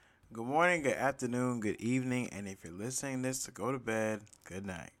Good morning, good afternoon, good evening, and if you're listening this to go to bed, good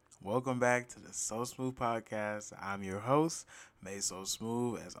night. Welcome back to the So Smooth Podcast. I'm your host, Maso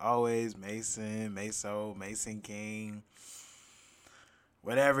Smooth, as always, Mason King,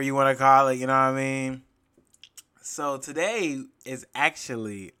 whatever you want to call it, you know what I mean? So today is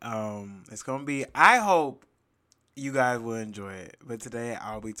actually, it's going to be, I hope you guys will enjoy it, but today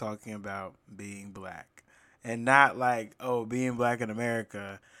I'll be talking about being black. And not like, oh, being black in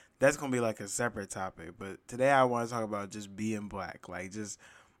America. That's going to be like a separate topic. But today I want to talk about just being black. Like, just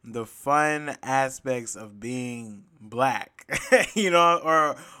the fun aspects of being black,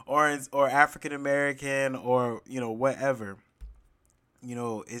 or African American, or whatever.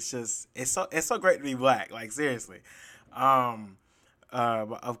 It's so great to be black. Like, seriously. Um,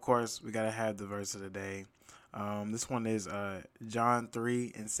 but of course, we gotta have the verse of the day. This one is John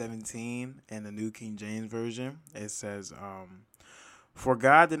 3:17 in the New King James Version. It says, "For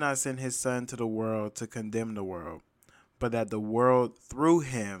God did not send His Son to the world to condemn the world, but that the world through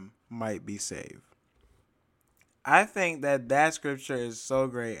Him might be saved." I think that scripture is so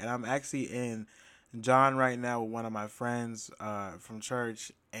great, and I'm actually in John right now with one of my friends from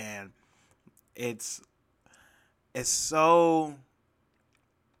church, and it's it's so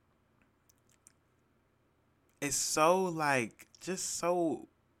it's so like just so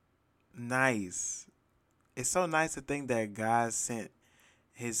nice. It's so nice to think that God sent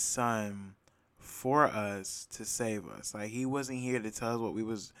His Son for us to save us. Like, He wasn't here to tell us what we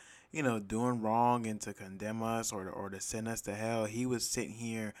was, doing wrong and to condemn us or to send us to hell. He was sent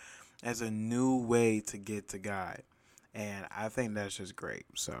here as a new way to get to God, and I think that's just great.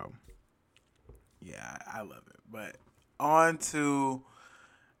 So yeah, I love it. But on to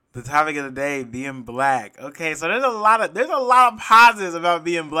the topic of the day, being black. Okay, so there's a lot of positives about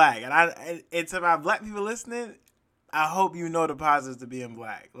being black, and to my black people listening, I hope you know the positives to being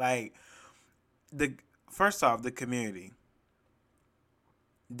black. Like, the first off, the community.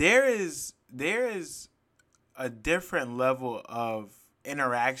 There is a different level of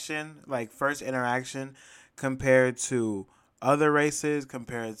interaction, like first interaction, compared to other races,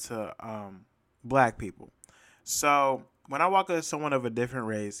 compared to black people. So when I walk up to someone of a different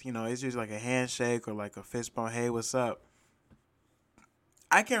race, it's usually like a handshake or like a fist bump. Hey, what's up?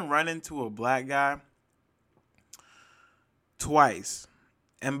 I can run into a black guy twice,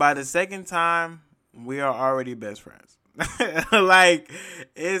 and by the second time, we are already best friends. Like,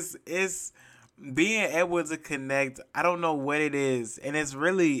 it's being able to connect. I don't know what it is, and it's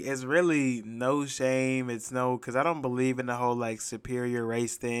really no shame. It's no, because I don't believe in the whole like superior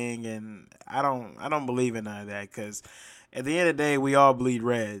race thing, and I don't believe in none of that, because at the end of the day, we all bleed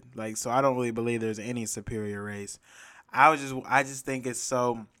red. Like, so I don't really believe there's any superior race. I just think it's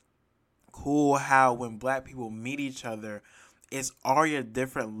so cool how when black people meet each other, it's already a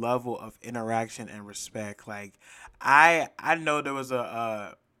different level of interaction and respect. Like, I know there was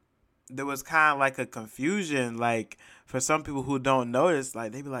kind of like a confusion, like, for some people who don't notice,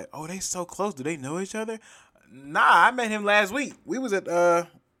 like, they be like, oh, they so close, do they know each other? Nah, I met him last week. We was at the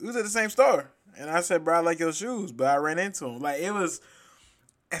same store, and I said, bro, I like your shoes, but I ran into him. Like, it was,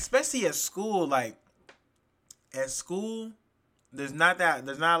 especially at school. Like, at school, there's not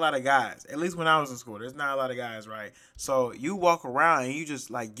a lot of guys. At least when I was in school, there's not a lot of guys, right? So you walk around and you just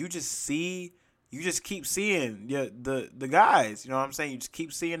keep seeing the guys. You know what I'm saying? You just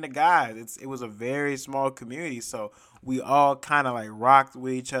keep seeing the guys. It was a very small community, so we all kind of like rocked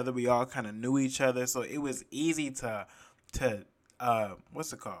with each other. We all kind of knew each other, so it was easy to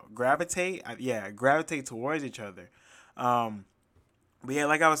what's it called? Gravitate. Yeah, gravitate towards each other. Um, but yeah,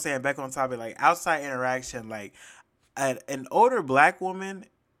 like I was saying, back on topic, like outside interaction, like an older black woman,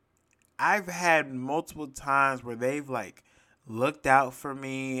 I've had multiple times where they've like looked out for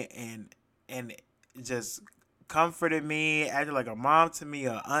me and just comforted me, acted like a mom to me,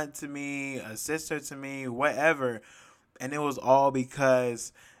 a aunt to me, a sister to me, whatever. And it was all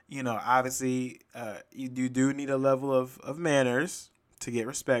because, obviously, you do need a level of manners to get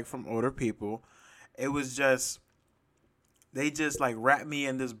respect from older people. It was just, they just like wrapped me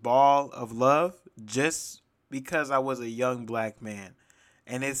in this ball of love just because I was a young black man.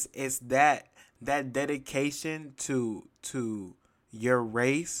 And it's that dedication to your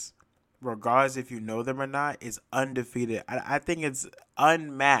race, regardless if you know them or not, is undefeated. I think it's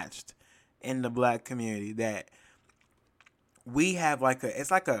unmatched in the black community, that we have like a, it's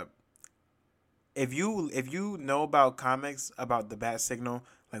like a, if you know about comics, about the bat signal,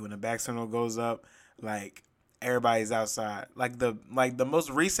 like when the bat signal goes up, like everybody's outside. Like the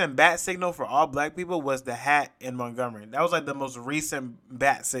most recent bat signal for all black people was the hat in Montgomery. That was like the most recent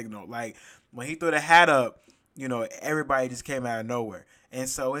bat signal. Like, when he threw the hat up, everybody just came out of nowhere. And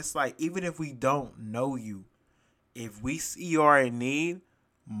so it's like, even if we don't know you, if we see you are in need,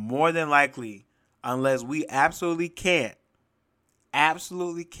 more than likely, unless we absolutely can't,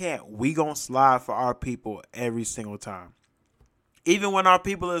 we gonna slide for our people every single time. Even when our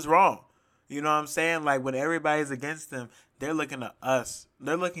people is wrong. You know what I'm saying? Like, when everybody's against them, they're looking to us.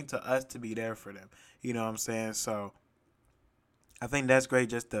 They're looking to us to be there for them. You know what I'm saying? So I think that's great.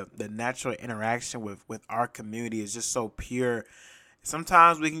 Just the natural interaction with our community is just so pure.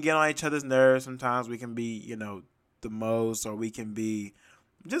 Sometimes we can get on each other's nerves. Sometimes we can be, the most, or we can be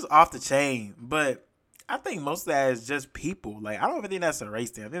just off the chain. But I think most of that is just people. Like, I don't even think that's a race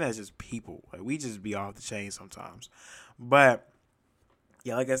thing. I think that's just people. Like, we just be off the chain sometimes. But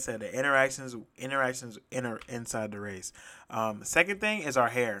yeah, like I said, the interactions inside the race. Second thing is our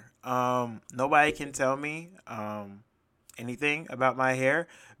hair. Nobody can tell me anything about my hair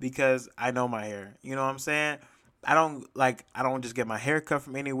because I know my hair. You know what I'm saying? I don't just get my hair cut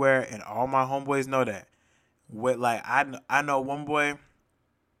from anywhere, and all my homeboys know that. I know one boy.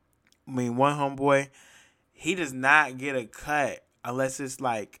 One homeboy, he does not get a cut unless it's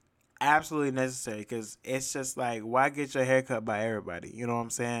like absolutely necessary. Because it's just like, why get your hair cut by everybody? You know what I'm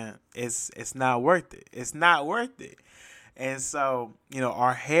saying? It's not worth it. It's not worth it. And so,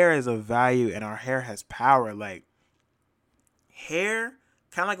 our hair is of value, and our hair has power. Like, hair,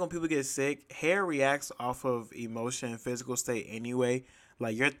 kind of like when people get sick, hair reacts off of emotion and physical state anyway.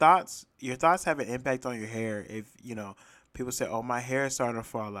 Like, your thoughts have an impact on your hair. If people say, "Oh, my hair is starting to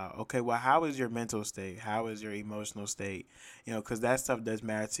fall out." Okay, well, how is your mental state? How is your emotional state? Because that stuff does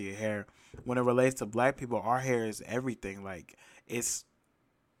matter to your hair. When it relates to Black people, our hair is everything. Like, it's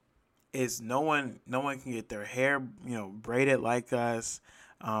no one can get their hair braided like us.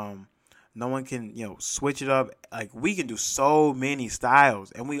 No one can switch it up. Like, we can do so many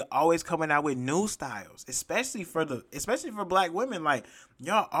styles, and we always coming out with new styles, especially for Black women. Like,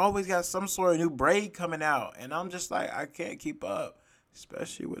 y'all always got some sort of new braid coming out, and I'm just like, I can't keep up,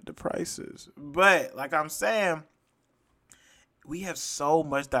 especially with the prices. But like I'm saying, we have so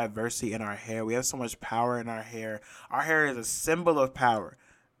much diversity in our hair. We have so much power in our hair. Our hair is a symbol of power.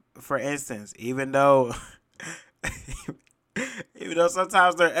 For instance, even though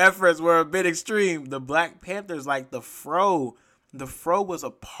sometimes their efforts were a bit extreme, the Black Panthers, like the fro was a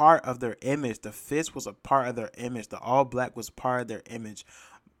part of their image. The fist was a part of their image. The all black was part of their image.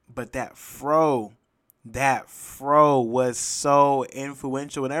 But that fro was so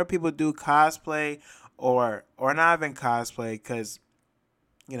influential. Whenever people do cosplay or not even cosplay, because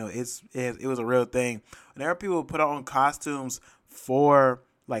it was a real thing. Whenever people put on costumes for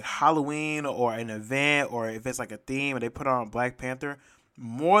like Halloween or an event, or if it's like a theme and they put on Black Panther,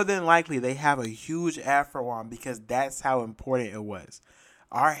 more than likely they have a huge afro on, because that's how important it was.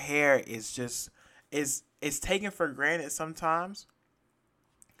 Our hair is just it's taken for granted sometimes,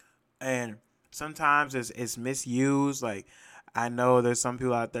 and sometimes it's misused. Like, I know there's some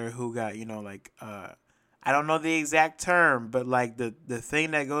people out there who got I don't know the exact term, but like the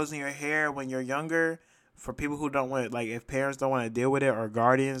thing that goes in your hair when you're younger, for people who don't want it, like if parents don't want to deal with it or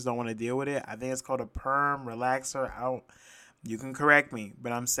guardians don't want to deal with it, I think it's called a perm relaxer. You can correct me,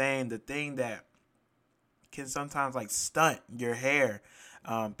 but I'm saying the thing that can sometimes like stunt your hair.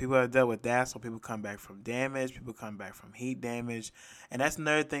 People have dealt with that, so people come back from damage, people come back from heat damage, and that's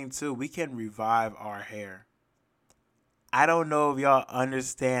another thing too. We can revive our hair. I don't know if y'all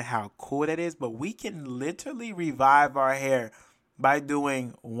understand how cool that is, but we can literally revive our hair by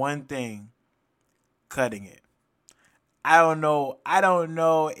doing one thing: cutting it. I don't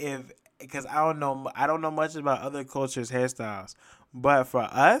know if, because I don't know much about other cultures' hairstyles, but for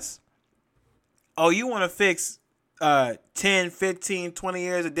us, oh, you want to fix 10, 15, 20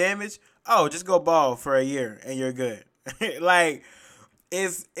 years of damage? Oh, just go bald for a year and you're good. Like,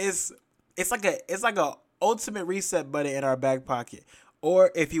 it's like a ultimate reset button in our back pocket.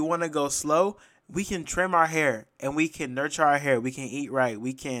 Or if you want to go slow, we can trim our hair and we can nurture our hair. We can eat right.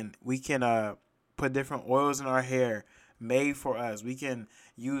 We can put different oils in our hair made for us. We can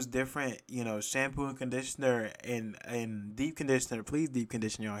use different, shampoo and conditioner and deep conditioner. Please deep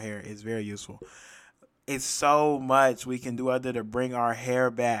condition your hair. It's very useful. It's so much we can do other to bring our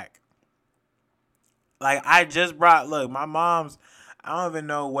hair back. Like, I just brought, look, my mom's, I don't even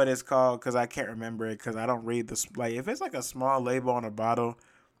know what it's called because I can't remember it because I don't read this. Like, if it's like a small label on a bottle,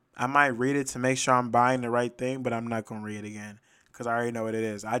 I might read it to make sure I'm buying the right thing, but I'm not going to read it again because I already know what it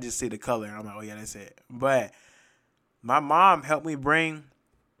is. I just see the color and I'm like, oh yeah, that's it. But my mom helped me bring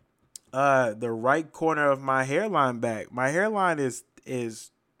the right corner of my hairline back. My hairline is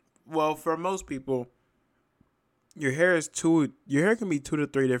well, for most people, your hair can be 2 to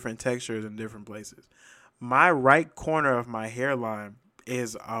 3 different textures in different places. my right corner of my hairline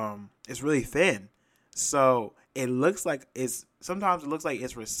is it's really thin. So it looks like it's sometimes it looks like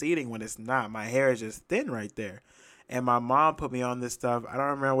it's receding when it's not. My hair is just thin right there. And my mom put me on this stuff. I don't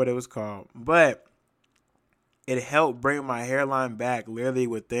remember what it was called, but it helped bring my hairline back literally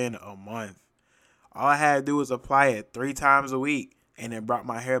within a month. All I had to do was apply it 3 times a week, and it brought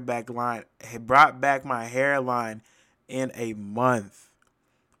my hair back line. It brought back my hairline in a month.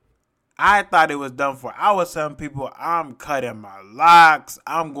 I thought it was done for. I was telling people I'm cutting my locks.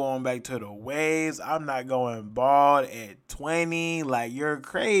 I'm going back to the waves. I'm not going bald at 20. Like, you're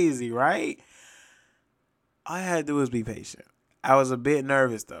crazy, right? All I had to do was be patient. I was a bit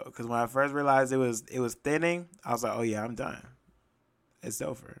nervous though, because when I first realized it was thinning, I was like, oh yeah, I'm done. It's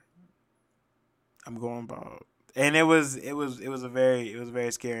over. I'm going bald. And it was a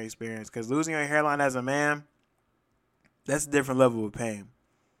very scary experience, because losing your hairline as a man, that's a different level of pain.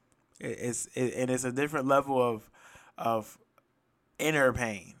 It's a different level of inner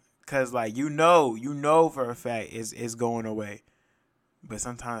pain, because like you know for a fact it's going away, but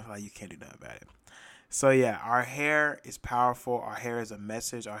sometimes like you can't do nothing about it. So yeah, our hair is powerful. Our hair is a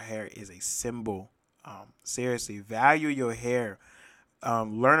message. Our hair is a symbol. Seriously, value your hair.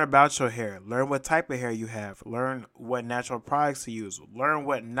 Learn about your hair. Learn what type of hair you have. Learn what natural products to use. Learn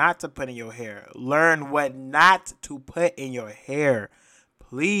what not to put in your hair. Learn what not to put in your hair.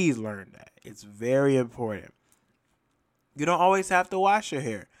 Please learn that. It's very important. You don't always have to wash your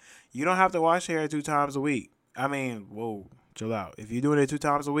hair. You don't have to wash your hair 2 times a week. I mean, whoa, chill out. If you're doing it 2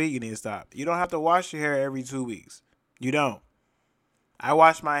 times a week, you need to stop. You don't have to wash your hair every 2 weeks. You don't. I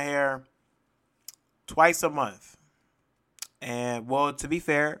wash my hair twice a month. And, well, to be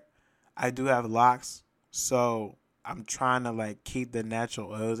fair, I do have locks. So I'm trying to, like, keep the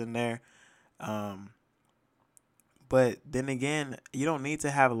natural oils in there. But then again, you don't need to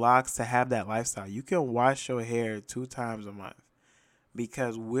have locks to have that lifestyle. You can wash your hair 2 times a month,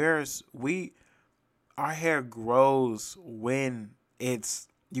 because our hair grows when it's,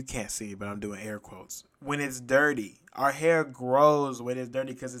 you can't see it, but I'm doing air quotes, when it's dirty. Our hair grows when it's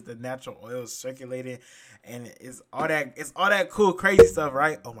dirty, because it's the natural oils circulating, and it's all that cool crazy stuff,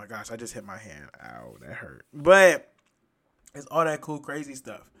 right? Oh my gosh, I just hit my hand. Ow, that hurt. But it's all that cool crazy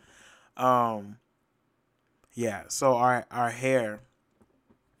stuff. Yeah, so our hair.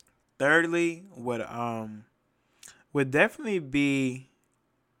 Thirdly, would definitely be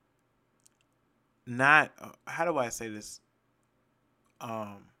not, how do I say this?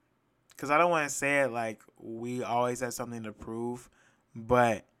 Because I don't want to say it like we always have something to prove,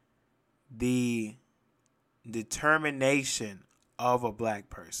 but the determination of a black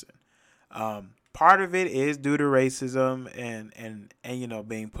person. Part of it is due to racism and you know,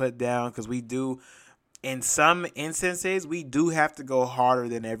 being put down, because we do, in some instances, we do have to go harder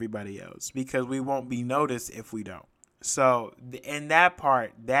than everybody else, because we won't be noticed if we don't. So in that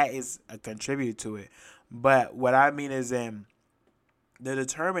part, that is a contributor to it. But what I mean is, in the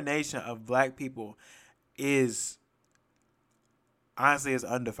determination of black people is, honestly, is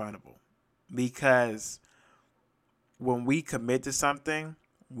undefinable, because when we commit to something,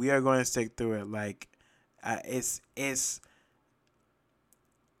 we are going to stick through it. Like, it's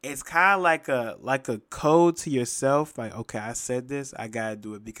kind of like a code to yourself. Like, okay, I said this, I gotta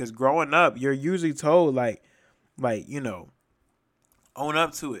do it. Because growing up, you're usually told like you know, own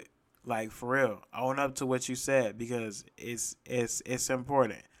up to it. Like, for real, own up to what you said, because it's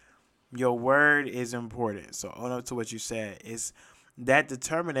important. Your word is important. So own up to what you said. It's that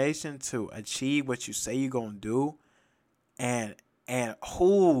determination to achieve what you say you're gonna do. And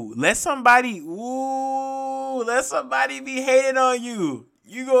let somebody be hating on you.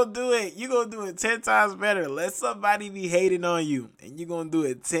 You gonna do it. You gonna do it 10 times better. Let somebody be hating on you, and you gonna do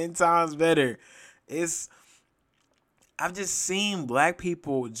it 10 times better. I've just seen black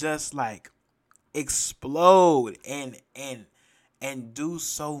people just like explode and do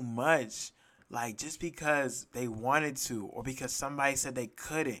so much, like, just because they wanted to, or because somebody said they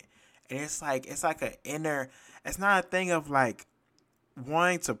couldn't. And it's like an inner. It's not a thing of like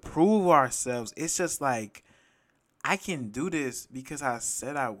wanting to prove ourselves. It's just like, I can do this because I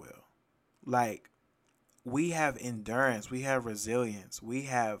said I will. Like, we have endurance, we have resilience, we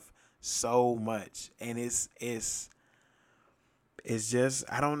have so much, and it's just,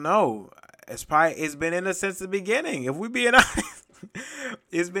 I don't know. It's been in us since the beginning. If we being honest,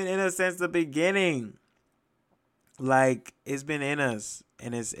 it's been in us since the beginning. Like, it's been in us,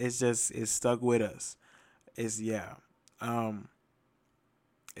 and it's stuck with us.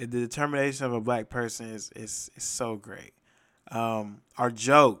 The determination of a black person is so great. Our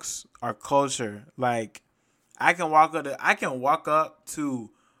jokes, our culture, like, I can walk up to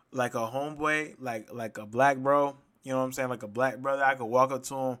like a homeboy, like a black bro, you know what I'm saying, like a black brother, I could walk up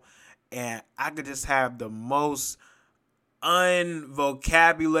to him and I could just have the most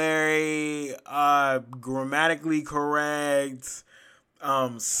unvocabulary, grammatically correct,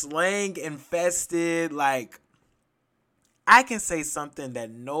 slang infested, like I can say something that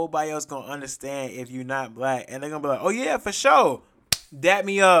nobody else gonna understand if you're not black, and they're gonna be like, "Oh yeah, for sure, dap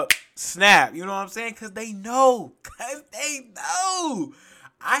me up, snap." You know what I'm saying? Cause they know,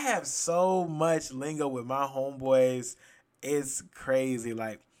 I have so much lingo with my homeboys. It's crazy.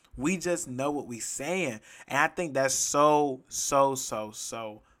 Like we just know what we saying, and I think that's so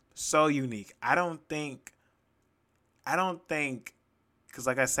unique. I don't think because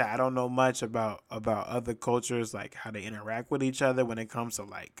like I said, I don't know much about other cultures, like how they interact with each other when it comes to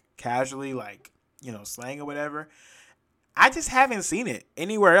like casually, like slang or whatever. I just haven't seen it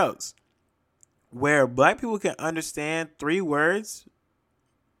anywhere else where black people can understand 3 words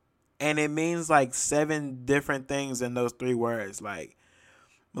and it means like 7 different things in those 3 words. Like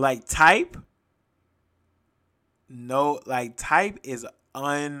type, no, like type is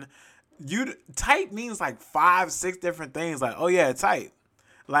un. You type means like 5, 6 different things. Like, oh yeah, type.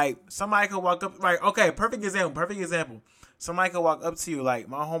 Like somebody could walk up, like, okay, perfect example. Somebody could walk up to you, like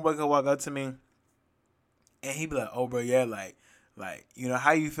my homeboy could walk up to me, and he'd be like, "Oh, bro, yeah, like how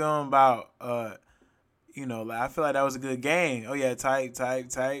you feeling about like I feel like that was a good game. Oh yeah, type,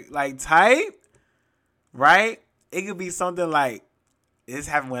 like type, right? It could be something like this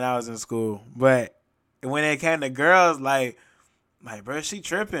happened when I was in school, but when it came to girls, like bro, she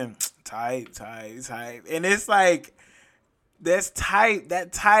tripping, type, and it's like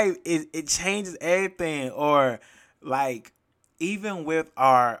that type it changes everything. Or like even with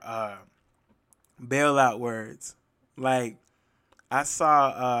our bailout words, like I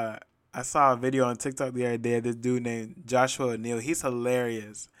saw I saw a video on TikTok the other day of this dude named Joshua O'Neal. He's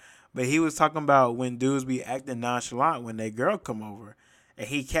hilarious, but he was talking about when dudes be acting nonchalant when they girl come over, and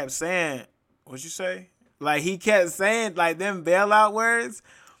he kept saying, "What you say?" Like he kept saying like them bailout words.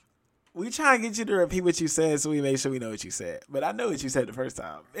 We try and get you to repeat what you said so we make sure we know what you said. But I know what you said the first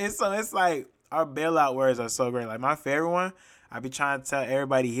time. And so it's like our bailout words are so great. Like my favorite one, I be trying to tell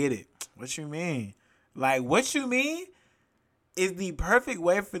everybody hit it. What you mean? Like what you mean is the perfect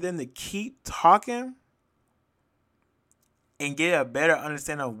way for them to keep talking and get a better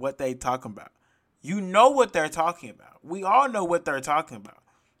understanding of what they talking about. You know what they're talking about. We all know what they're talking about.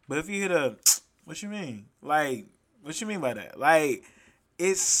 But if you hit a, what you mean? Like, what you mean by that? Like,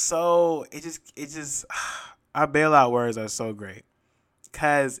 it just our bailout words are so great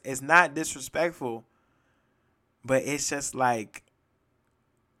because it's not disrespectful, but it's just like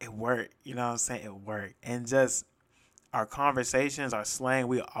it worked. You know what I'm saying? It worked, and just our conversations, our slang,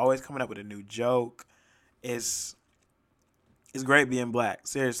 we always coming up with a new joke. It's great being black.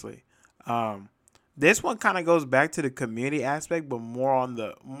 Seriously, this one kind of goes back to the community aspect, but more on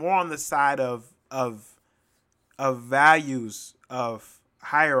the side of values of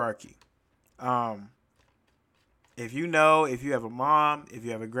hierarchy. Um, if you have a mom, if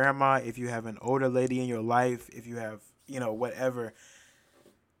you have a grandma, if you have an older lady in your life, if you have, whatever,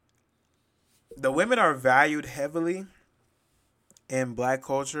 the women are valued heavily in black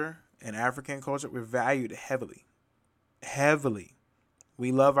culture and African culture. We're valued heavily. Heavily.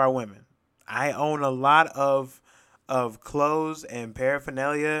 We love our women. I own a lot of clothes and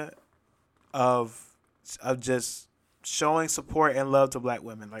paraphernalia of just showing support and love to black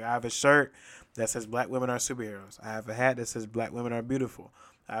women. Like I have a shirt that says black women are superheroes. I have a hat that says black women are beautiful.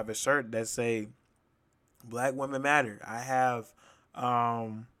 I have a shirt that say black women matter. I have a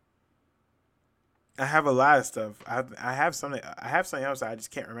lot of stuff. I have something else that I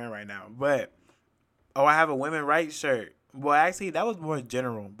just can't remember right now. But I have a women rights shirt. Well, actually, that was more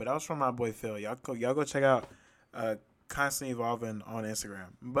general, but that was from my boy Phil. Y'all go check out Constantly Evolving on Instagram.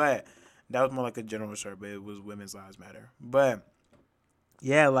 But that was more like a general shirt, but it was Women's Lives Matter. But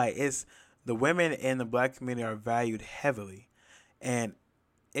yeah, like it's the women in the black community are valued heavily, and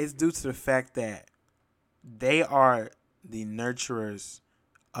it's due to the fact that they are the nurturers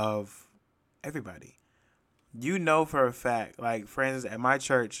of everybody. You know for a fact, like for instance, at my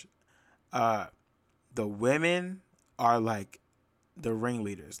church, the women are like the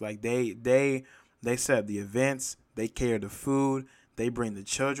ringleaders. Like they set up the events, they cater the food, they bring the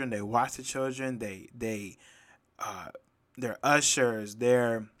children, they watch the children, they're ushers,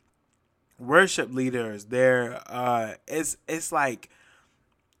 they're worship leaders, it's like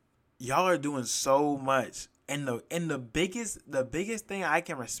y'all are doing so much. And the biggest thing I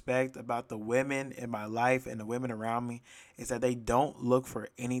can respect about the women in my life and the women around me is that they don't look for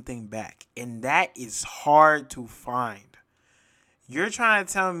anything back. And that is hard to find. You're trying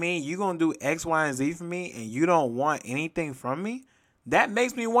to tell me you gonna do X, Y, and Z for me, and you don't want anything from me? That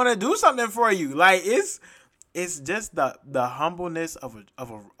makes me want to do something for you. Like it's just the humbleness of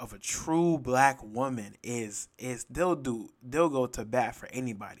a true black woman is they'll go to bat for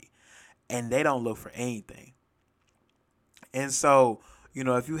anybody, and they don't look for anything. And so,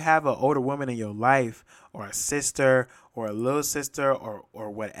 if you have an older woman in your life, or a sister, or a little sister, or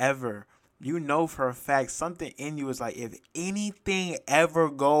whatever, you know for a fact something in you is like, if anything ever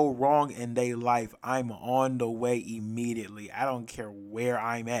go wrong in their life, I'm on the way immediately. I don't care where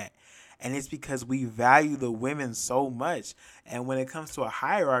I'm at. And it's because we value the women so much. And when it comes to a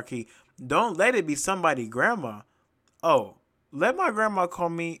hierarchy, don't let it be somebody grandma. Oh, let my grandma call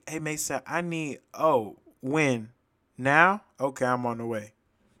me, hey Mason, I need, when? Now? Okay, I'm on the way.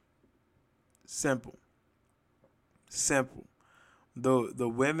 Simple. Simple. The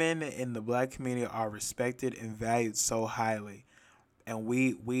women in the black community are respected and valued so highly. And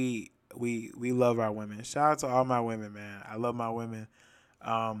we love our women. Shout out to all my women, man. I love my women.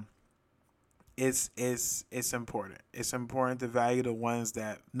 Um it's important. It's important to value the ones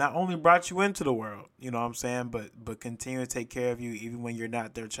that not only brought you into the world, you know what I'm saying, but continue to take care of you even when you're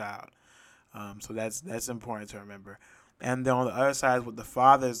not their child. So that's important to remember. And then on the other side with the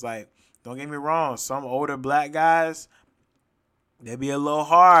fathers, like, don't get me wrong, some older black guys, they be a little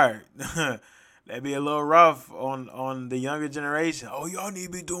hard. They be a little rough on the younger generation. Oh, y'all need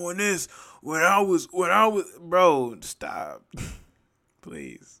to be doing this. When I was bro, stop.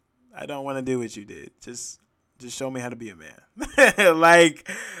 Please. I don't want to do what you did. Just show me how to be a man. Like,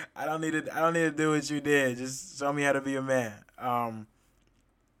 I don't need to do what you did. Just show me how to be a man.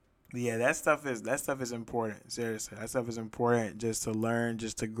 Yeah, that stuff is important. Seriously, that stuff is important, just to learn,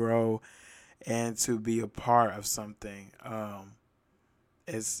 just to grow, and to be a part of something.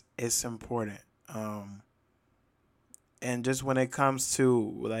 It's important. Um, and just when it comes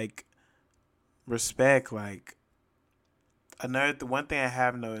to, like, respect, like, the one thing I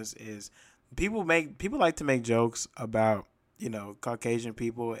have noticed is people like to make jokes about, Caucasian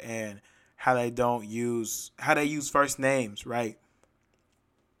people, and how they use first names, right?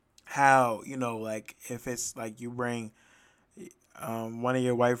 How, like, if it's like you bring one of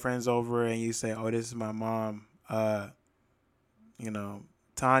your white friends over and you say, "Oh, this is my mom, you know,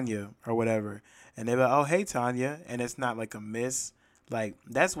 Tanya or whatever," and they're like, "Oh, hey, Tanya," and it's not like a miss. Like,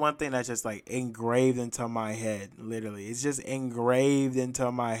 that's one thing that's just like engraved into my head. Literally, it's just engraved into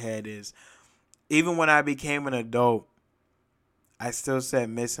my head. Is even when I became an adult, I still said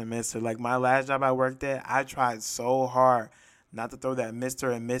Miss and Mister. Like, my last job I worked at, I tried so hard not to throw that Mister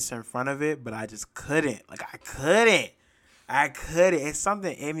and Miss in front of it, but I just couldn't. Like, I couldn't. I couldn't. It's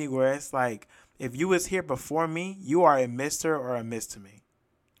something in me where it's like, if you was here before me, you are a Mister or a Miss to me,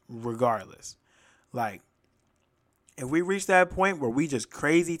 regardless. Like, if we reach that point where we just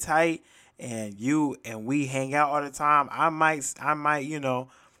crazy tight, and we hang out all the time, I might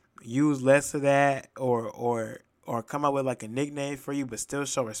use less of that, or come up with like a nickname for you, but still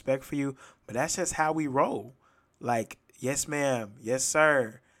show respect for you. But that's just how we roll. Like, yes ma'am, yes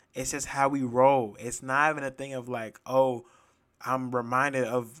sir. It's just how we roll. It's not even a thing of like, oh, I'm reminded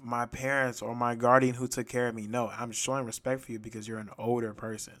of my parents or my guardian who took care of me. No, I'm showing respect for you because you're an older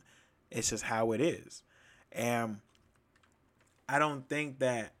person. It's just how it is. And I don't think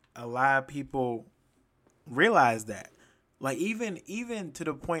that a lot of people realize that. Like, even to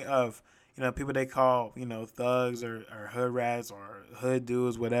the point of, people they call, thugs, or hood rats, or hood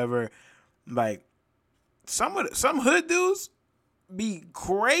dudes, whatever. Like, some hood dudes be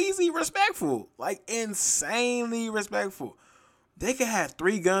crazy respectful, like insanely respectful. They could have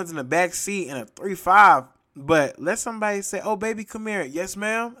 3 guns in the back seat and a 3.5, but let somebody say, "Oh, baby, come here." "Yes,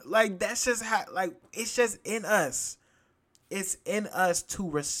 ma'am." Like, that's just how. Like, it's just in us. It's in us to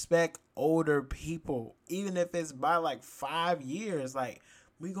respect older people, even if it's by like 5 years. Like,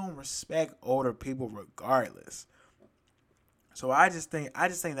 we gonna respect older people regardless. So I just think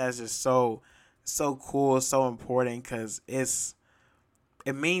that's just so cool, so important, because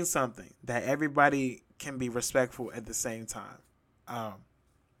it means something that everybody can be respectful at the same time. Um,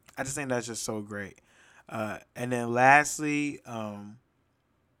 I just think that's just so great. And then lastly,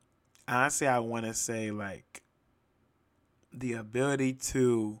 honestly, I want to say, like, the ability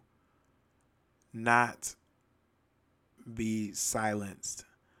to not be silenced.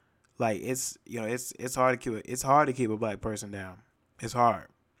 Like, it's hard to keep a black person down. It's hard.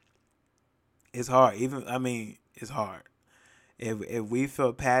 It's hard. Even, I mean, it's hard. If we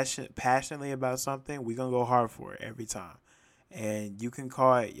feel passionately about something, we gonna go hard for it every time. And you can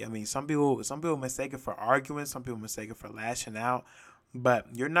call it. I mean, some people mistake it for arguing. Some people mistake it for lashing out. But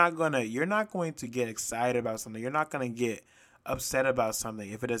you're not going to get excited about something. You're not gonna get upset about something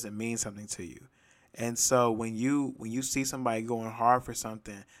if it doesn't mean something to you. And so when you see somebody going hard for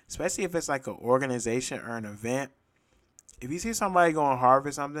something, especially if it's like an organization or an event, if you see somebody going hard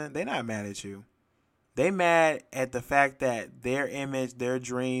for something, they're not mad at you. They mad at the fact that their image, their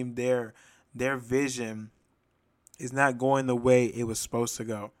dream, their vision is not going the way it was supposed to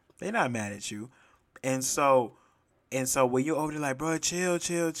go. They're not mad at you. And so when you're over there like, bro, chill,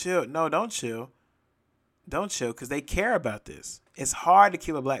 chill, chill. No, don't chill. Don't chill because they care about this. It's hard to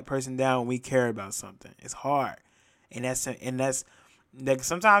keep a black person down when we care about something. It's hard. And that's that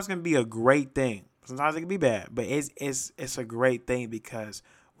sometimes can be a great thing. Sometimes it can be bad, but it's a great thing because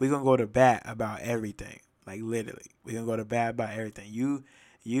we're gonna go to bat about everything. Like literally. We're gonna go to bat about everything. You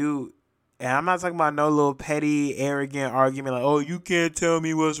and I'm not talking about no little petty, arrogant argument like, oh, you can't tell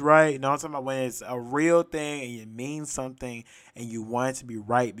me what's right. No, I'm talking about when it's a real thing and it means something and you want it to be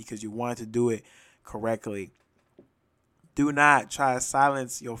right because you want to do it correctly. Do not try to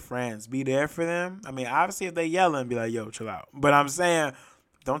silence your friends. Be there for them. I mean, obviously, if they yelling, be like, yo, chill out. But I'm saying,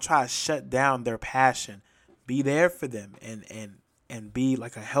 don't try to shut down their passion. Be there for them and be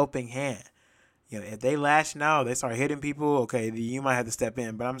like a helping hand. You know, if they lashing out, they start hitting people, okay, you might have to step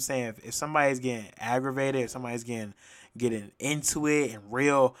in. But I'm saying if somebody's getting aggravated, if somebody's getting into it and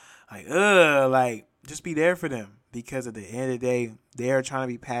real, like just be there for them. Because at the end of the day, they're trying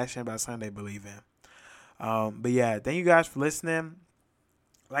to be passionate about something they believe in. But yeah, thank you guys for listening.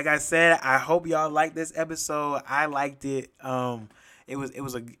 Like I said, I hope y'all liked this episode. I liked it. It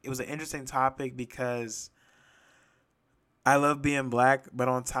was an interesting topic because I love being black, but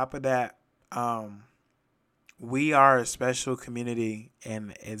on top of that, we are a special community,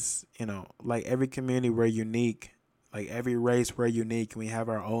 and it's like every community we're unique, like every race we're unique, and we have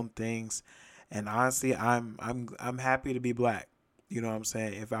our own things. And honestly, I'm happy to be black. You know what I'm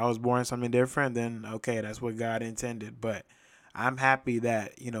saying? If I was born something different, then okay, that's what God intended. But I'm happy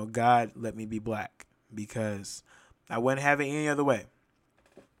that God let me be black because I wouldn't have it any other way.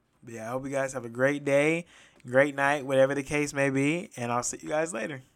 But yeah, I hope you guys have a great day, great night, whatever the case may be, and I'll see you guys later.